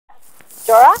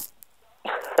Zora?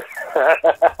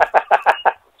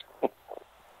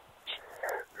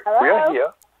 Hello? We are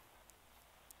here.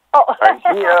 Oh, I'm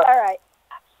here. All right.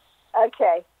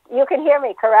 Okay. You can hear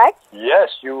me, correct? Yes,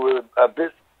 you were a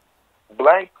bit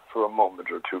blank for a moment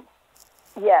or two.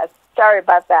 Yes. Sorry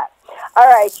about that. All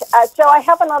right. So I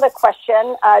have another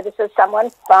question. This is someone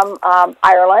from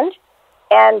Ireland,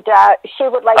 and she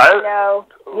would like to know,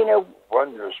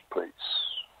 Wondrous place.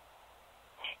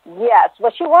 Yes.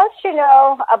 Well, she wants to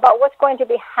know about what's going to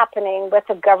be happening with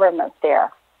the government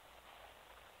there.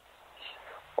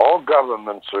 All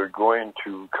governments are going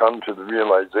to come to the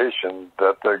realization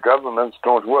that their governments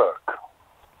don't work.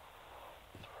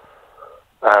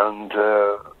 And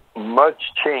much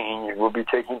change will be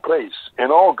taking place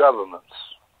in all governments.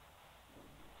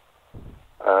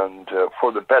 And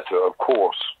for the better, of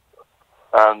course.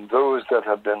 And those that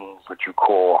have been what you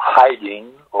call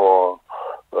hiding or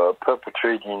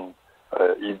perpetrating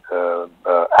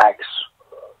acts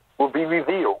will be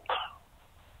revealed.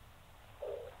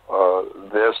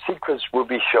 Their secrets will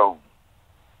be shown.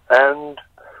 And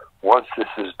once this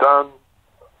is done,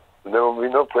 there will be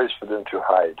no place for them to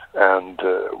hide. And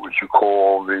what you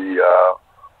call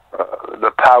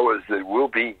the powers that will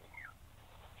be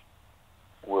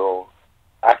will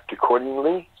act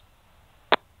accordingly.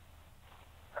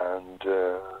 And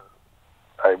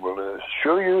I will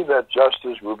assure you that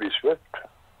justice will be swift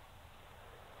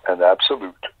and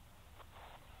absolute.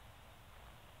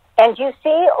 And you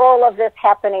see all of this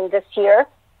happening this year?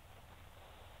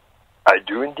 I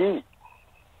do indeed.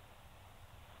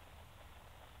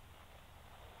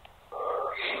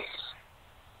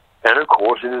 And of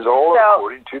course, it is all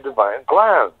according to divine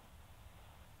plan.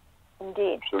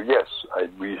 Indeed. So yes,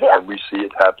 we see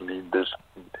it happening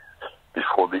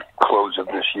before the close of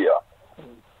this year.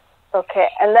 Okay,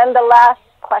 and then the last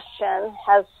question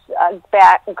has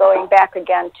going back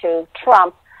again to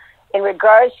Trump. In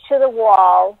regards to the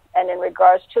wall and in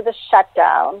regards to the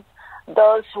shutdown,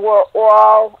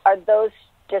 are those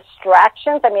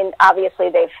distractions? I mean, obviously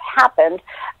they've happened,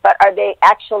 but are they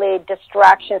actually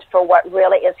distractions for what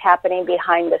really is happening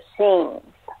behind the scenes?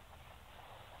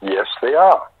 Yes, they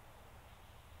are.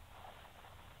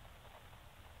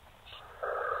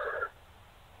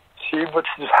 See, what's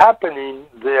happening,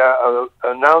 they are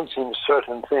announcing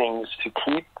certain things to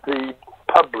keep the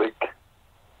public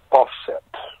offset,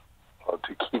 or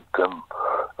to keep them,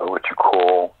 what you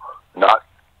call, not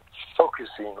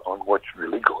focusing on what's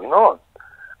really going on.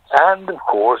 And, of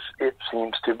course, it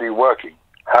seems to be working.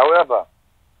 However,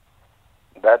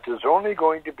 that is only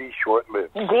going to be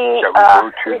short-lived. You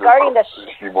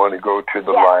want to go to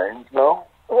the lines now?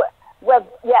 Well,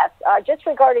 yes. Just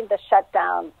regarding the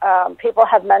shutdown, people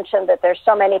have mentioned that there's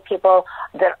so many people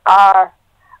that are,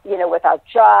 without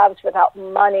jobs, without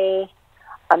money.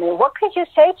 I mean, what can we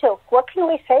say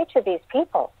to these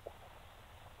people?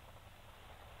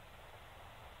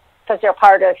 Because they're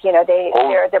part of,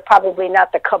 they're probably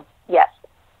not yes.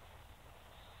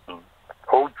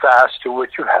 Hold fast to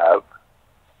what you have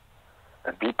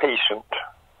and be patient,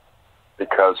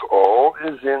 because all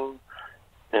is in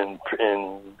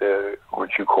what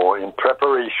you call in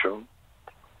preparation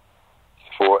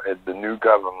for the new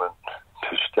government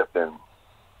to step in.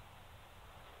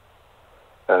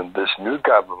 And this new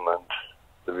government,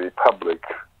 the Republic,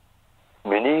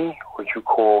 many what you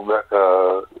call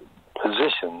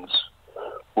positions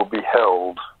will be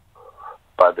held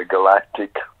by the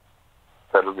Galactic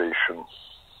Federation.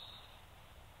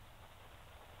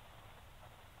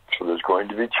 So there's going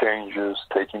to be changes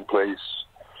taking place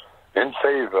in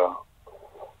favor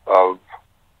of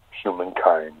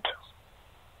humankind.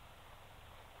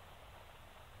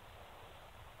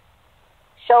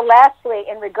 So lastly,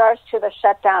 in regards to the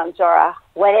shutdown, Zora,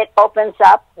 when it opens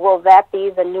up, will that be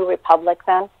the new Republic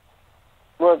then?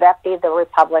 Will that be the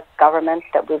Republic government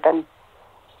that we've been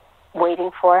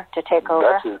waiting for to take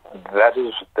over? That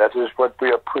is what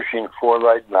we are pushing for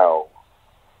right now.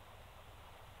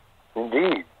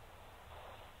 Indeed.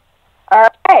 All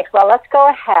right. Well, let's go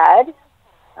ahead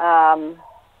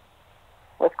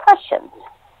with questions.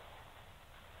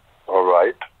 All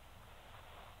right.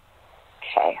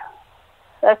 Okay.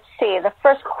 Let's see. The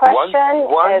first question is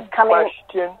coming. One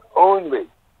question only.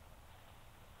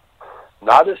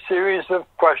 Not a series of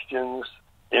questions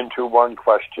into one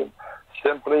question.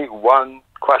 Simply one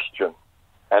question,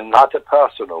 and not a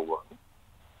personal one.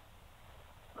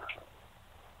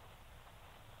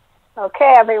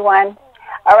 Okay, everyone.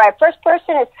 All right, first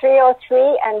person is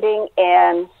 303, ending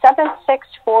in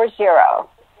 7640.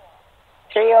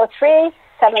 303,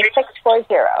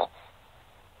 7640.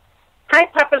 Hi,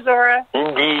 Papa Zora.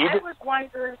 Indeed. I was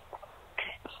wondering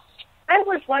I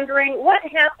was wondering what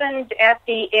happened at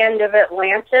the end of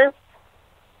Atlantis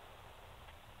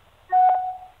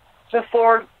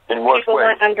before people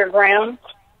went underground.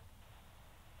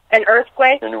 An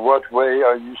earthquake? In what way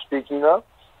are you speaking of?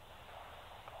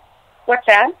 What's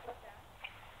that?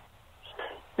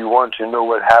 You want to know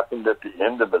what happened at the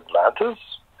end of Atlantis?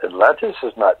 Atlantis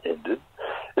has not ended.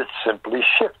 It's simply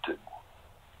shifted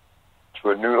to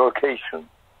a new location.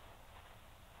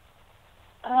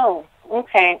 Oh,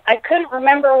 okay. I couldn't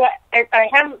remember what... I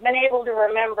haven't been able to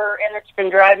remember, and it's been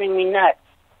driving me nuts.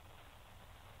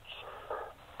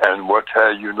 And what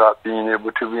are you not being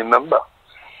able to remember?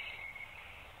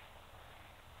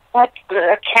 Like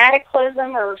a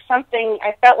cataclysm or something.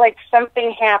 I felt like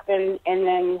something happened, and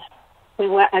then we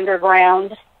went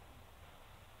underground.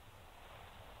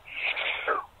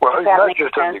 Well, it's not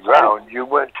just underground. You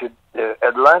went to...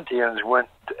 Atlanteans went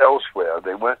elsewhere.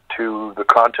 They went to the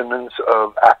continents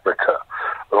of Africa,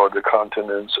 or the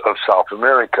continents of South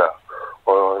America,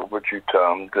 or what you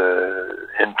termed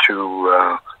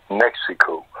into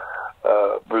Mexico,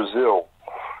 Brazil,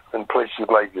 and places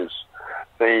like this.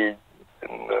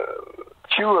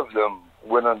 Few of them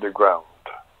went underground.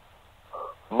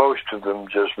 Most of them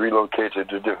just relocated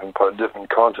to different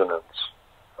continents.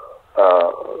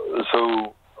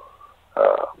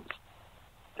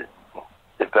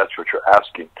 If that's what you're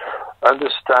asking,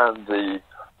 understand the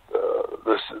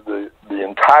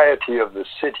entirety of the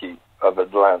city of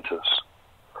Atlantis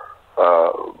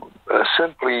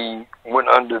simply went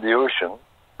under the ocean,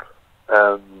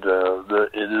 and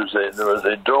there is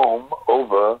a dome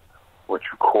over what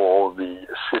you call the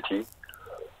city.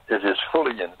 It is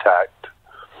fully intact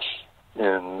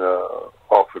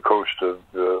off the coast of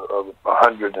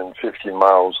 150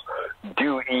 miles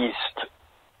due east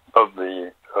of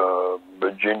the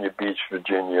Virginia Beach,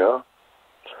 Virginia,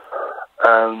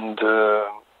 and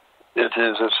it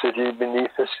is a city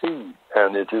beneath the sea,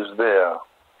 and it is there,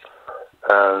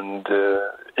 and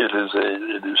it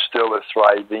is still a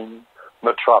thriving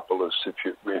metropolis, if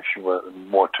you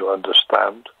want to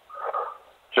understand.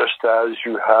 Just as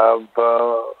you have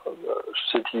a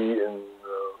city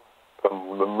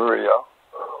from Lemuria,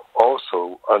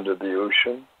 also under the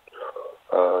ocean,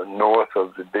 north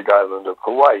of the big island of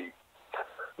Hawaii.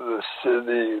 The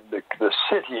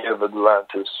city of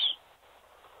Atlantis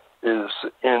is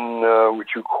in what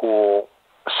you call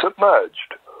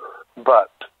submerged,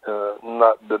 but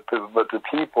the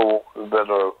people that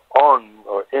are on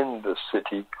or in the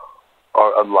city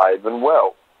are alive and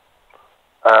well,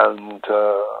 and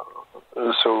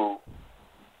so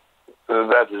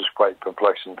that is quite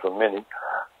perplexing for many.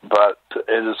 But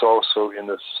it is also in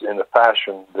a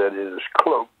fashion that it is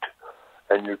cloaked,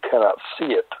 and you cannot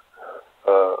see it.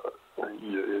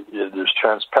 It is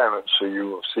transparent, so you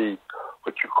will see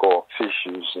what you call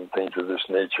fishes and things of this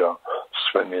nature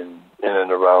swimming in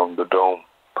and around the dome.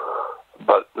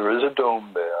 But there is a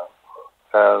dome there,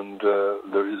 and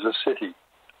there is a city,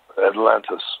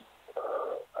 Atlantis,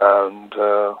 and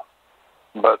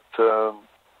but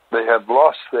they have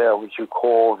lost what you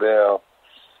call their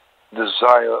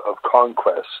desire of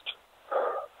conquest,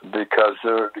 because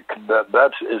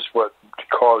that is what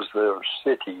caused their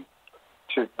city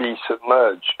to be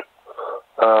submerged.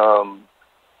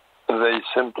 They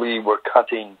simply were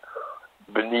cutting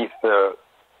beneath their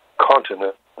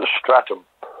continent, the stratum,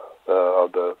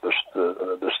 the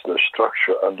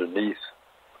structure underneath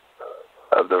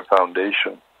of their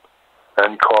foundation,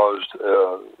 and caused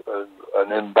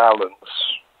an imbalance,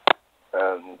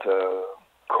 and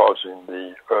causing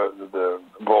the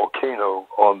volcano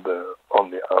on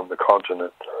the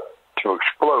continent to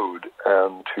explode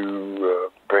and to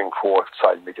bring forth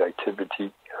seismic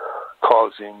activity,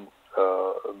 causing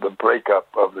the breakup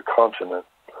of the continent.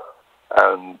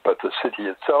 But the city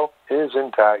itself is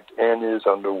intact and is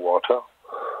underwater.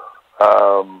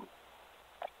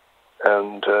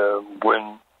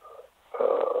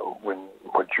 When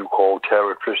what you call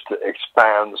Terra Christa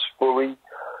expands fully,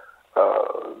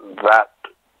 that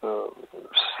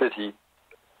city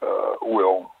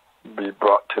will be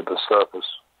brought to the surface.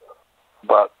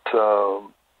 But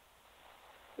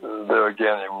there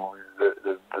again,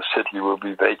 the city will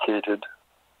be vacated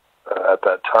at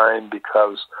that time,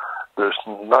 because there's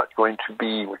not going to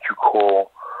be what you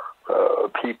call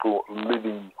people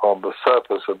living on the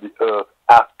surface of the earth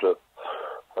after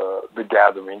the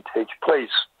gathering takes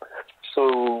place.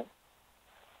 So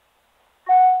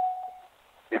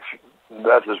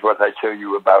that is what I tell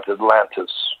you about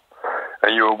Atlantis.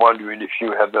 And you were wondering if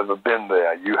you have ever been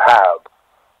there. You have.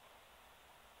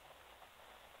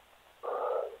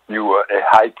 You were a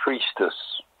high priestess.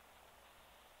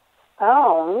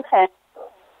 Oh, okay.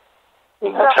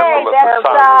 Okay,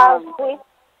 that's,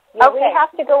 we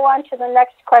have to go on to the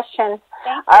next question.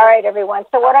 All right, everyone.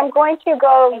 So what I'm going to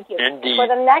go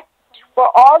for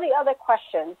all the other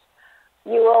questions,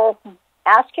 you will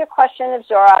ask your question of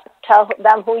Zora, tell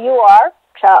them who you are,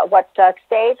 what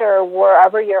state or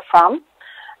wherever you're from,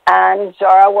 and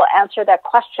Zora will answer that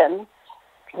question.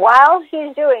 While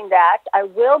he's doing that, I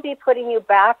will be putting you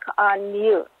back on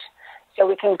mute so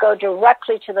we can go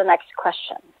directly to the next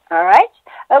question. All right?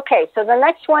 Okay, so the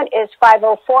next one is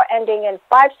 504 ending in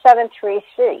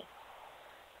 5733.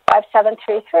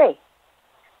 5733.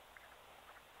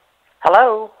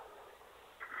 Hello.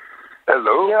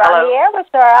 Hello. You're on the air with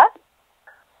Zora.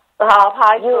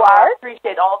 Hi, you Zora. are. I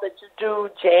appreciate all that you do,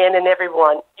 Jan and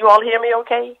everyone. You all hear me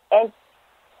okay? And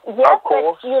yes,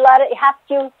 but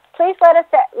please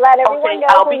let everyone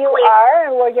know who you are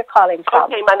and where you're calling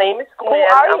from. Okay, my name is Gwen.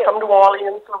 I'm from New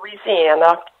Orleans,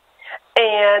 Louisiana.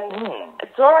 And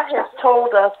Zora has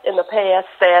told us in the past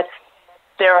that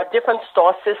there are different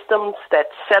star systems that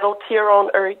settled here on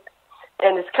Earth,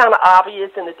 and it's kind of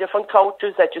obvious in the different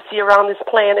cultures that you see around this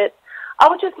planet. I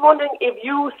was just wondering if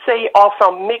you, say, are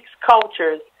from mixed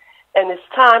cultures, and it's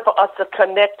time for us to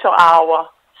connect to our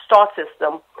star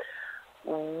system,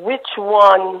 which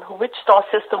star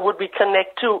system would we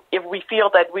connect to if we feel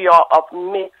that we are of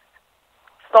mixed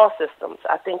star systems?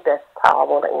 I think that's how I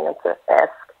want to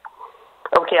ask.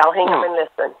 Okay, I'll hang up and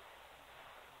listen.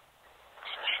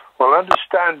 Well,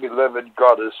 understand, beloved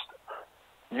goddess,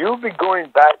 you'll be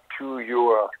going back to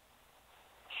your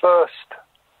first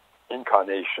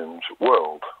incarnation's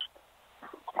world.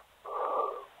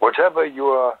 Whatever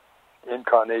your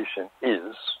incarnation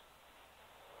is,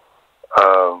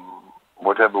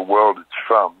 whatever world it's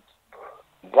from,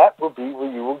 that will be where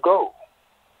you will go.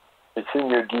 It's in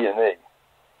your DNA.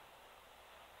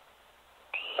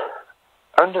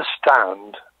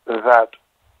 Understand that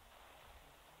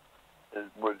it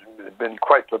would have been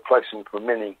quite perplexing for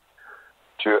many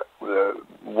to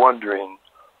wondering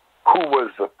who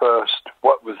was the first,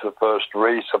 what was the first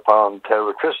race upon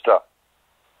Terra Christa.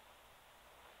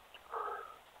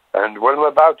 And what I'm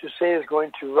about to say is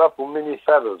going to ruffle many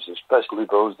feathers, especially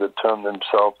those that term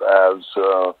themselves as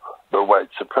the white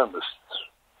supremacists.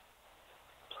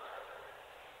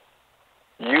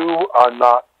 You are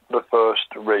not the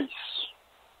first race.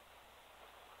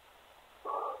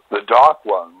 The dark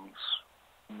ones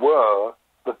were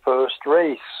the first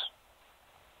race.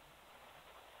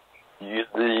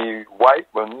 The white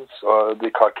ones, or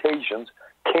the Caucasians,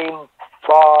 came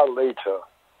far later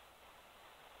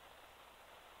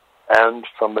and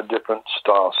from a different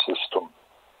star system.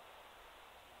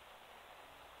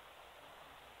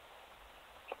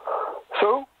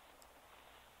 So,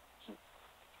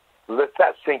 let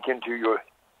that sink into your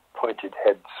pointed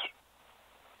heads.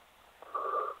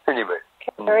 Anyway.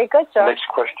 Very good, sir. Next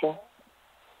question.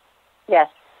 Yes.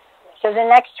 So the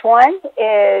next one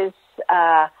is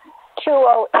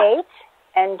 208,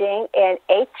 ending in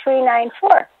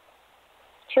 8394.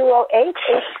 208,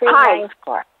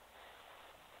 8394.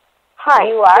 Hi,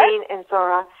 you are? Jane and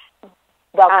Zora.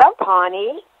 Welcome.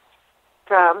 Pawnee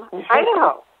from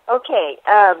Idaho. Okay.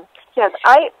 Yes,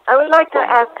 I would like to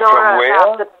ask Zora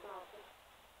about the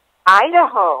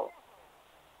Idaho.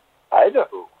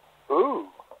 Idaho. Ooh.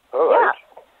 All right.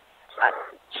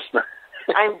 Yeah.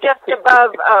 I'm just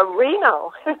above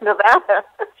Reno, Nevada,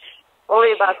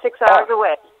 only about 6 hours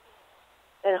away,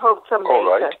 and hope someday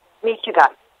to meet you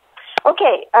guys.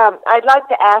 Okay, I'd like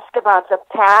to ask about the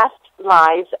past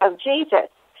lives of Jesus.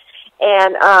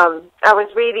 And I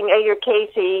was reading A.R.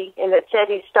 Casey, and it said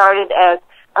he started as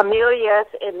Amelius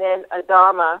and then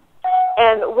Adama.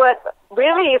 And what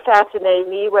really fascinated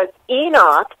me was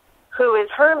Enoch, who is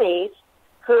Hermes,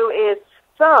 who is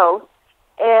Thoth.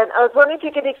 And I was wondering if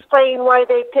you could explain why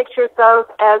they picture Thoth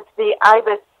as the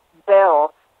ibis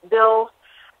Bill. Bill,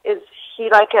 is he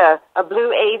like a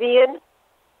blue avian?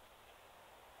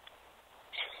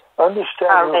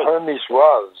 Understand who Hermes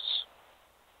was.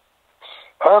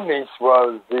 Hermes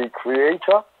was the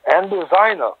creator and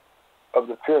designer of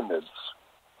the pyramids.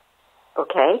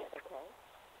 Okay.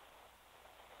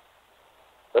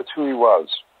 That's who he was.